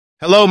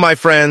Hello, my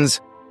friends.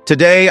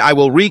 Today, I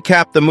will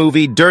recap the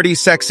movie Dirty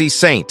Sexy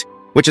Saint,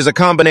 which is a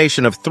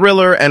combination of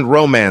thriller and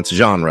romance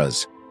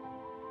genres.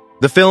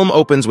 The film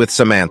opens with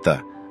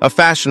Samantha, a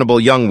fashionable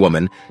young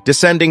woman,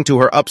 descending to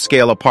her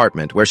upscale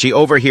apartment where she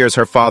overhears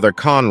her father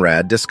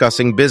Conrad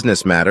discussing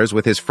business matters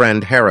with his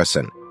friend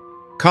Harrison.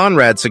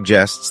 Conrad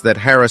suggests that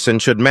Harrison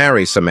should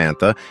marry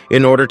Samantha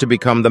in order to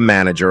become the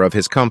manager of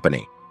his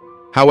company.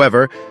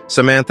 However,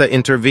 Samantha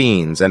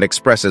intervenes and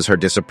expresses her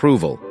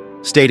disapproval,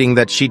 stating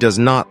that she does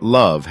not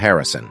love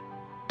Harrison.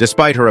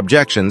 Despite her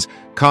objections,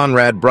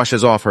 Conrad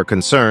brushes off her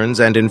concerns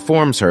and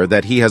informs her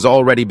that he has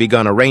already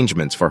begun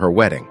arrangements for her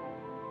wedding.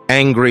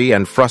 Angry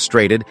and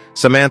frustrated,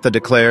 Samantha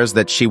declares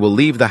that she will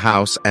leave the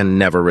house and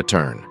never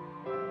return.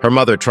 Her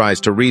mother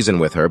tries to reason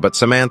with her, but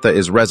Samantha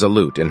is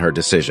resolute in her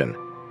decision.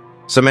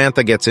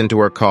 Samantha gets into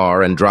her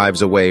car and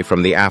drives away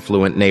from the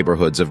affluent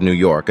neighborhoods of New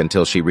York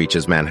until she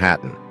reaches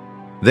Manhattan.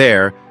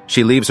 There,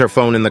 she leaves her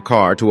phone in the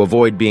car to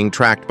avoid being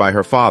tracked by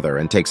her father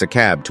and takes a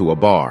cab to a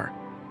bar.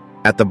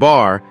 At the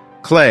bar,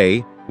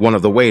 Clay, one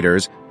of the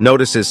waiters,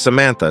 notices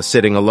Samantha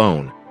sitting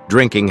alone,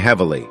 drinking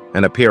heavily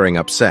and appearing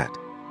upset.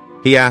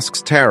 He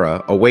asks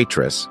Tara, a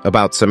waitress,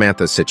 about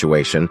Samantha's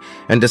situation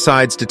and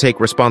decides to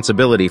take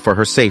responsibility for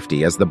her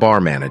safety as the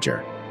bar manager.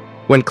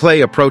 When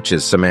Clay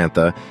approaches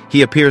Samantha,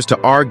 he appears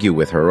to argue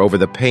with her over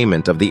the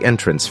payment of the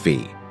entrance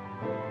fee.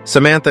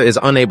 Samantha is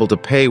unable to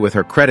pay with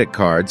her credit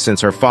card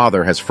since her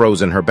father has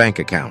frozen her bank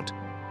account.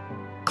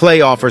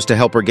 Clay offers to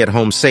help her get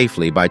home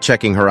safely by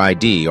checking her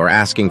ID or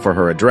asking for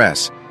her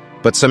address,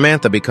 but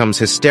Samantha becomes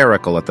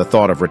hysterical at the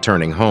thought of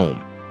returning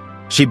home.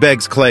 She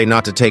begs Clay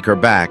not to take her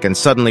back and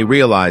suddenly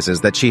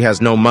realizes that she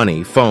has no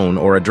money, phone,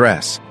 or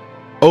address.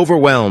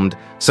 Overwhelmed,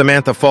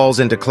 Samantha falls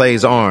into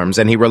Clay's arms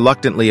and he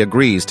reluctantly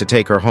agrees to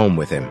take her home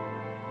with him.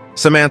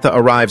 Samantha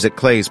arrives at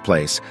Clay's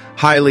place,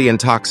 highly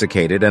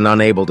intoxicated and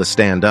unable to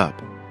stand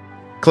up.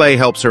 Clay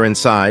helps her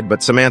inside,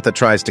 but Samantha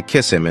tries to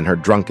kiss him in her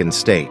drunken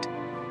state.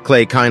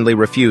 Clay kindly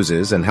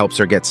refuses and helps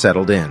her get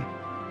settled in.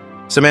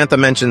 Samantha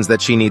mentions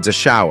that she needs a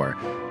shower,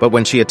 but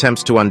when she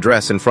attempts to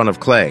undress in front of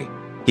Clay,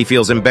 he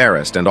feels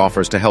embarrassed and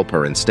offers to help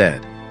her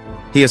instead.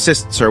 He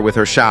assists her with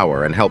her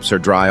shower and helps her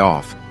dry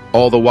off,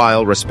 all the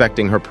while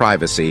respecting her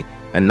privacy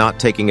and not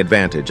taking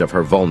advantage of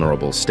her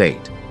vulnerable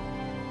state.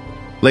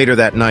 Later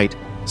that night,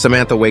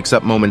 Samantha wakes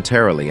up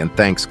momentarily and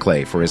thanks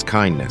Clay for his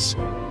kindness.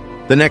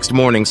 The next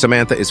morning,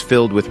 Samantha is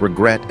filled with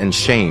regret and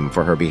shame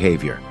for her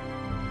behavior.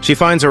 She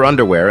finds her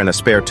underwear and a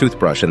spare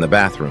toothbrush in the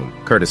bathroom,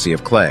 courtesy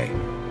of Clay.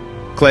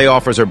 Clay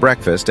offers her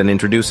breakfast and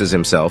introduces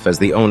himself as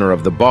the owner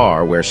of the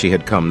bar where she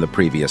had come the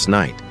previous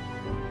night.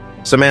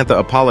 Samantha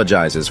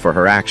apologizes for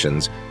her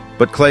actions,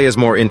 but Clay is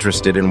more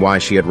interested in why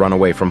she had run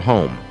away from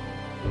home.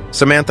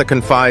 Samantha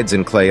confides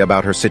in Clay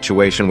about her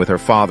situation with her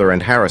father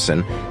and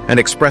Harrison and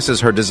expresses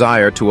her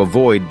desire to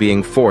avoid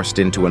being forced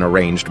into an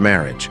arranged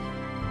marriage.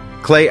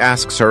 Clay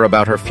asks her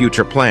about her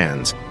future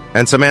plans,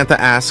 and Samantha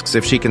asks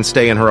if she can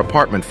stay in her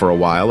apartment for a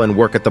while and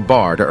work at the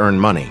bar to earn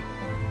money.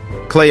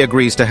 Clay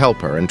agrees to help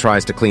her and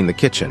tries to clean the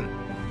kitchen.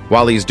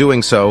 While he's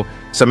doing so,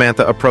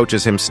 Samantha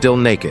approaches him still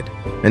naked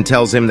and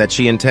tells him that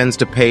she intends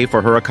to pay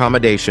for her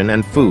accommodation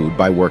and food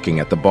by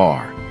working at the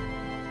bar.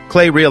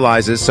 Clay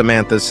realizes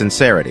Samantha's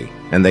sincerity,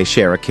 and they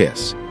share a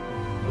kiss.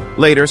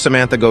 Later,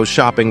 Samantha goes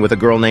shopping with a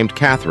girl named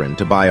Catherine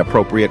to buy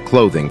appropriate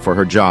clothing for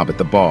her job at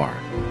the bar.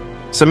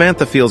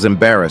 Samantha feels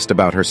embarrassed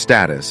about her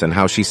status and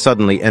how she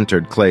suddenly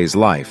entered Clay's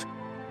life,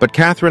 but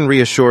Catherine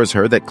reassures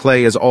her that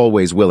Clay is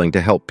always willing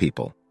to help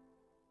people.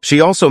 She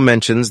also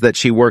mentions that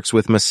she works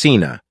with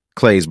Messina,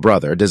 Clay's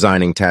brother,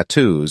 designing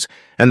tattoos,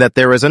 and that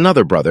there is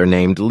another brother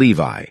named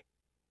Levi.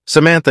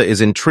 Samantha is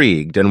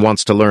intrigued and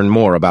wants to learn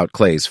more about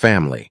Clay's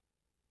family.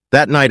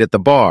 That night at the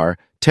bar,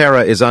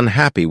 Tara is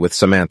unhappy with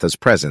Samantha's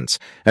presence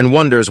and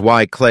wonders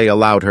why Clay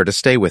allowed her to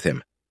stay with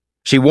him.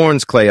 She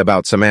warns Clay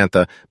about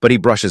Samantha, but he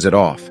brushes it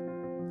off.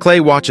 Clay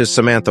watches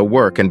Samantha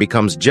work and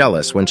becomes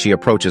jealous when she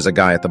approaches a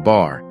guy at the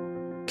bar.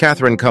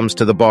 Catherine comes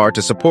to the bar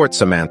to support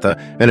Samantha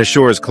and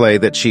assures Clay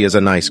that she is a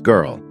nice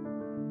girl.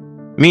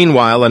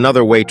 Meanwhile,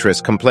 another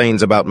waitress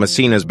complains about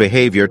Messina's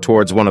behavior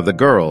towards one of the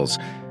girls,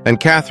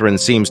 and Catherine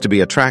seems to be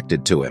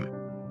attracted to him.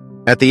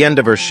 At the end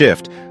of her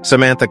shift,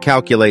 Samantha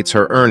calculates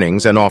her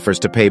earnings and offers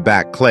to pay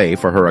back Clay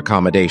for her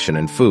accommodation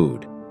and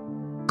food.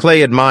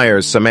 Clay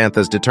admires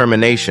Samantha's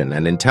determination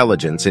and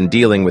intelligence in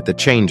dealing with the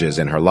changes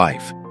in her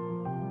life.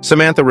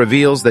 Samantha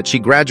reveals that she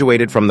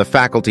graduated from the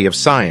Faculty of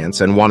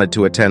Science and wanted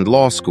to attend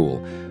law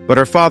school, but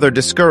her father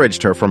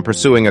discouraged her from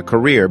pursuing a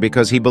career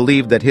because he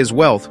believed that his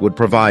wealth would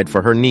provide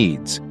for her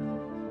needs.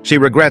 She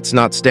regrets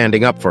not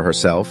standing up for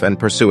herself and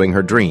pursuing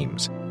her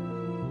dreams.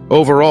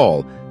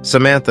 Overall,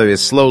 Samantha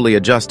is slowly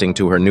adjusting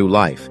to her new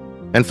life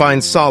and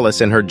finds solace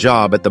in her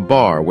job at the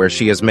bar where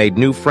she has made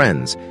new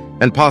friends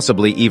and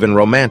possibly even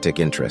romantic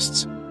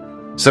interests.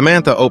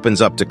 Samantha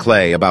opens up to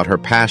Clay about her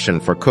passion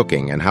for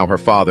cooking and how her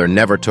father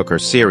never took her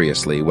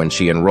seriously when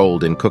she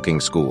enrolled in cooking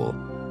school.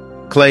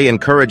 Clay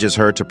encourages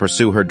her to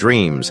pursue her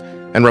dreams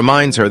and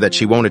reminds her that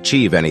she won't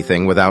achieve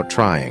anything without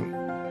trying.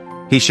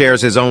 He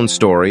shares his own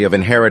story of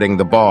inheriting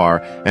the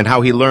bar and how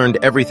he learned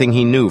everything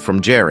he knew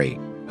from Jerry,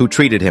 who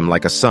treated him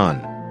like a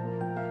son.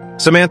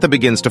 Samantha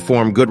begins to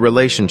form good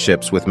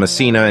relationships with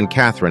Messina and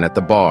Catherine at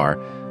the bar,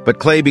 but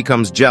Clay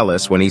becomes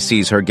jealous when he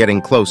sees her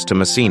getting close to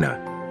Messina.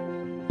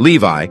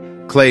 Levi,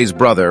 Clay's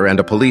brother and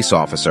a police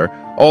officer,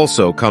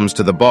 also comes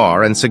to the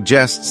bar and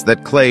suggests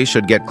that Clay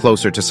should get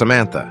closer to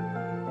Samantha.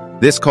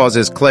 This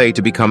causes Clay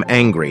to become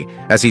angry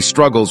as he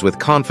struggles with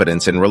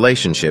confidence in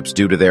relationships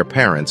due to their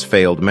parents'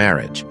 failed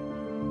marriage.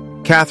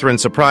 Catherine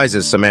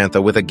surprises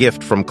Samantha with a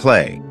gift from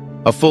Clay,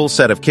 a full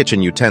set of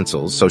kitchen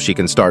utensils so she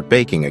can start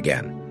baking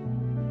again.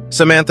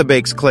 Samantha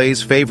bakes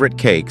Clay's favorite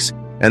cakes,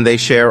 and they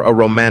share a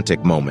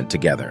romantic moment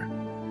together.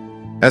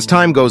 As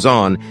time goes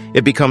on,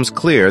 it becomes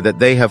clear that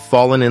they have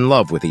fallen in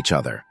love with each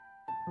other.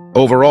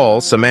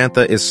 Overall,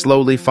 Samantha is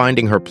slowly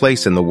finding her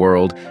place in the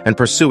world and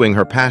pursuing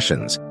her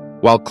passions,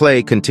 while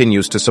Clay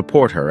continues to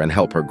support her and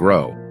help her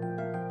grow.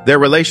 Their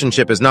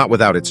relationship is not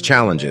without its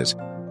challenges,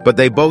 but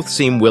they both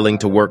seem willing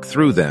to work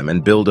through them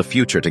and build a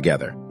future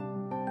together.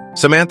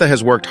 Samantha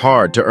has worked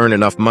hard to earn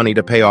enough money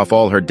to pay off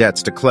all her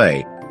debts to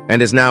Clay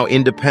and is now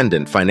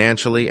independent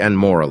financially and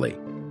morally.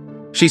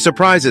 She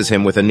surprises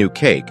him with a new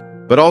cake,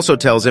 but also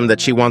tells him that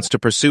she wants to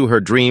pursue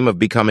her dream of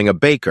becoming a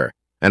baker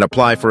and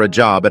apply for a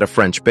job at a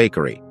French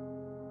bakery.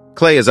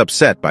 Clay is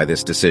upset by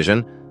this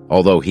decision,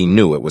 although he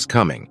knew it was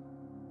coming.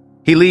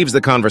 He leaves the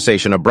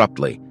conversation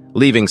abruptly,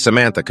 leaving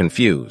Samantha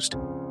confused.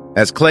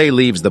 As Clay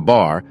leaves the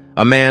bar,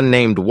 a man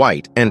named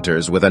White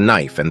enters with a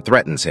knife and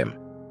threatens him.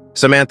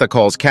 Samantha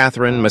calls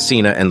Catherine,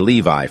 Messina, and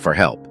Levi for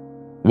help.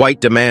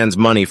 White demands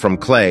money from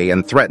Clay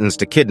and threatens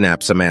to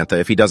kidnap Samantha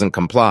if he doesn't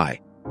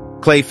comply.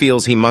 Clay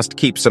feels he must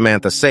keep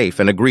Samantha safe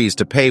and agrees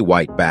to pay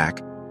White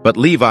back, but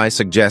Levi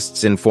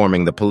suggests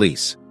informing the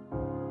police.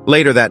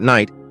 Later that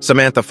night,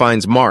 Samantha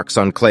finds marks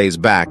on Clay's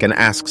back and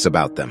asks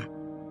about them.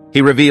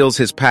 He reveals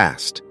his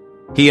past.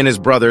 He and his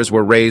brothers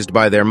were raised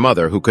by their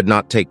mother who could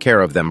not take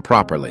care of them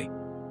properly.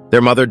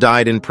 Their mother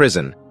died in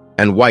prison,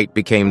 and White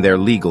became their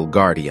legal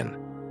guardian.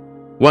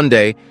 One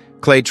day,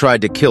 Clay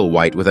tried to kill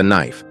White with a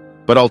knife,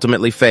 but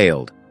ultimately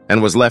failed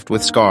and was left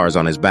with scars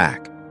on his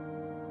back.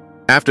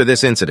 After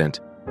this incident,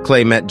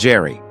 Clay met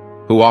Jerry,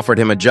 who offered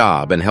him a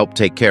job and helped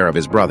take care of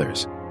his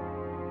brothers.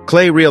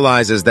 Clay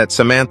realizes that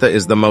Samantha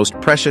is the most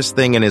precious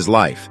thing in his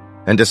life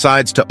and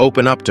decides to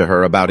open up to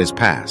her about his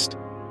past.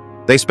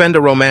 They spend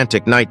a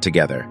romantic night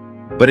together,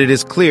 but it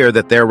is clear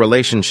that their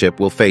relationship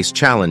will face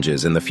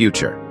challenges in the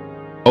future.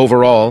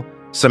 Overall,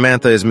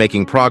 Samantha is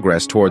making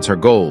progress towards her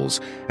goals,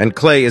 and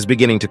Clay is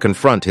beginning to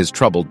confront his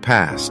troubled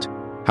past.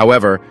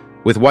 However,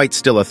 with White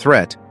still a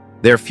threat,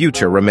 their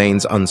future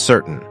remains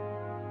uncertain.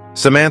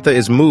 Samantha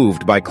is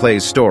moved by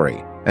Clay's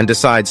story and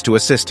decides to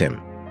assist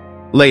him.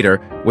 Later,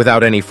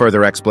 without any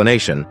further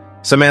explanation,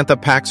 Samantha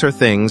packs her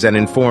things and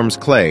informs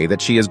Clay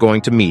that she is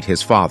going to meet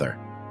his father.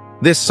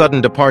 This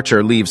sudden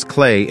departure leaves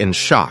Clay in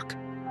shock.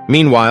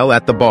 Meanwhile,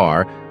 at the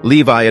bar,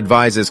 Levi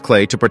advises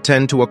Clay to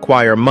pretend to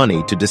acquire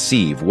money to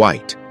deceive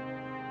White.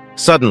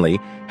 Suddenly,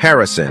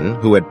 Harrison,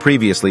 who had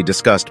previously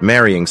discussed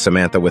marrying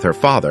Samantha with her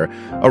father,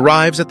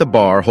 arrives at the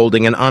bar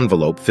holding an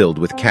envelope filled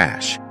with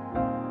cash.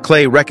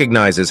 Clay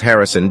recognizes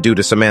Harrison due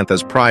to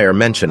Samantha's prior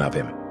mention of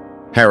him.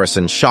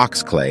 Harrison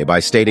shocks Clay by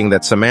stating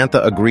that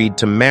Samantha agreed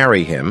to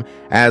marry him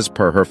as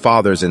per her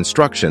father's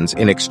instructions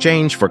in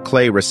exchange for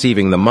Clay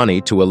receiving the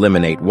money to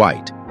eliminate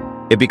White.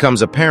 It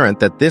becomes apparent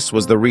that this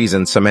was the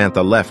reason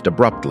Samantha left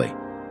abruptly.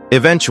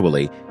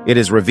 Eventually, it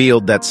is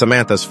revealed that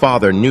Samantha's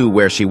father knew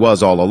where she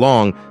was all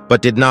along,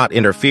 but did not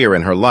interfere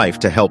in her life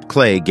to help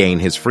Clay gain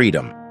his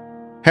freedom.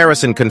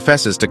 Harrison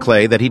confesses to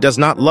Clay that he does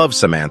not love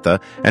Samantha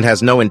and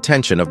has no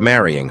intention of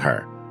marrying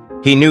her.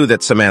 He knew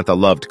that Samantha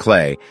loved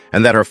Clay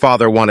and that her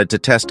father wanted to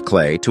test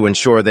Clay to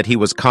ensure that he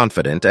was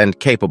confident and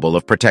capable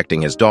of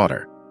protecting his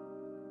daughter.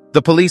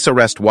 The police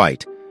arrest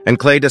White, and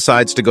Clay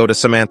decides to go to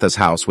Samantha's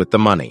house with the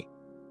money.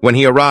 When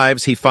he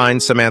arrives, he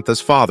finds Samantha's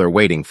father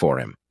waiting for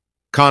him.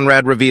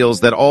 Conrad reveals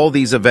that all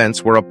these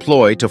events were a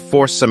ploy to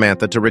force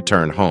Samantha to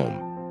return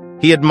home.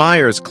 He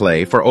admires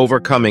Clay for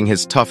overcoming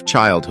his tough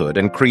childhood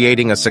and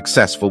creating a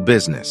successful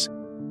business.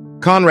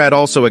 Conrad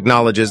also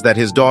acknowledges that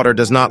his daughter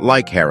does not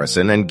like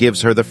Harrison and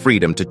gives her the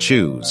freedom to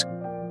choose.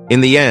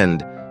 In the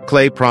end,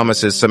 Clay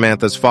promises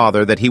Samantha's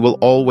father that he will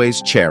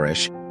always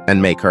cherish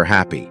and make her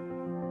happy.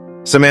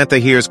 Samantha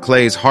hears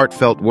Clay's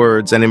heartfelt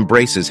words and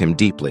embraces him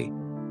deeply.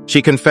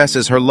 She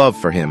confesses her love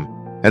for him,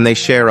 and they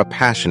share a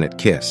passionate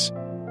kiss.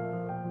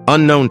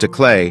 Unknown to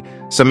Clay,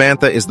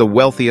 Samantha is the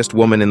wealthiest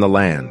woman in the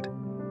land.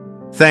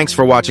 Thanks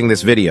for watching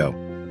this video.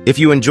 If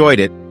you enjoyed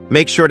it,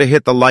 make sure to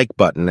hit the like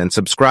button and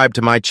subscribe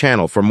to my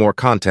channel for more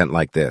content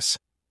like this.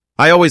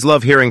 I always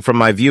love hearing from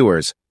my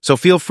viewers, so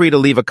feel free to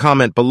leave a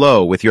comment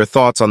below with your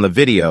thoughts on the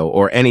video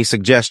or any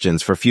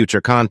suggestions for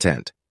future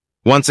content.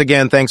 Once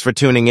again, thanks for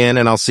tuning in,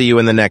 and I'll see you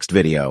in the next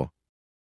video.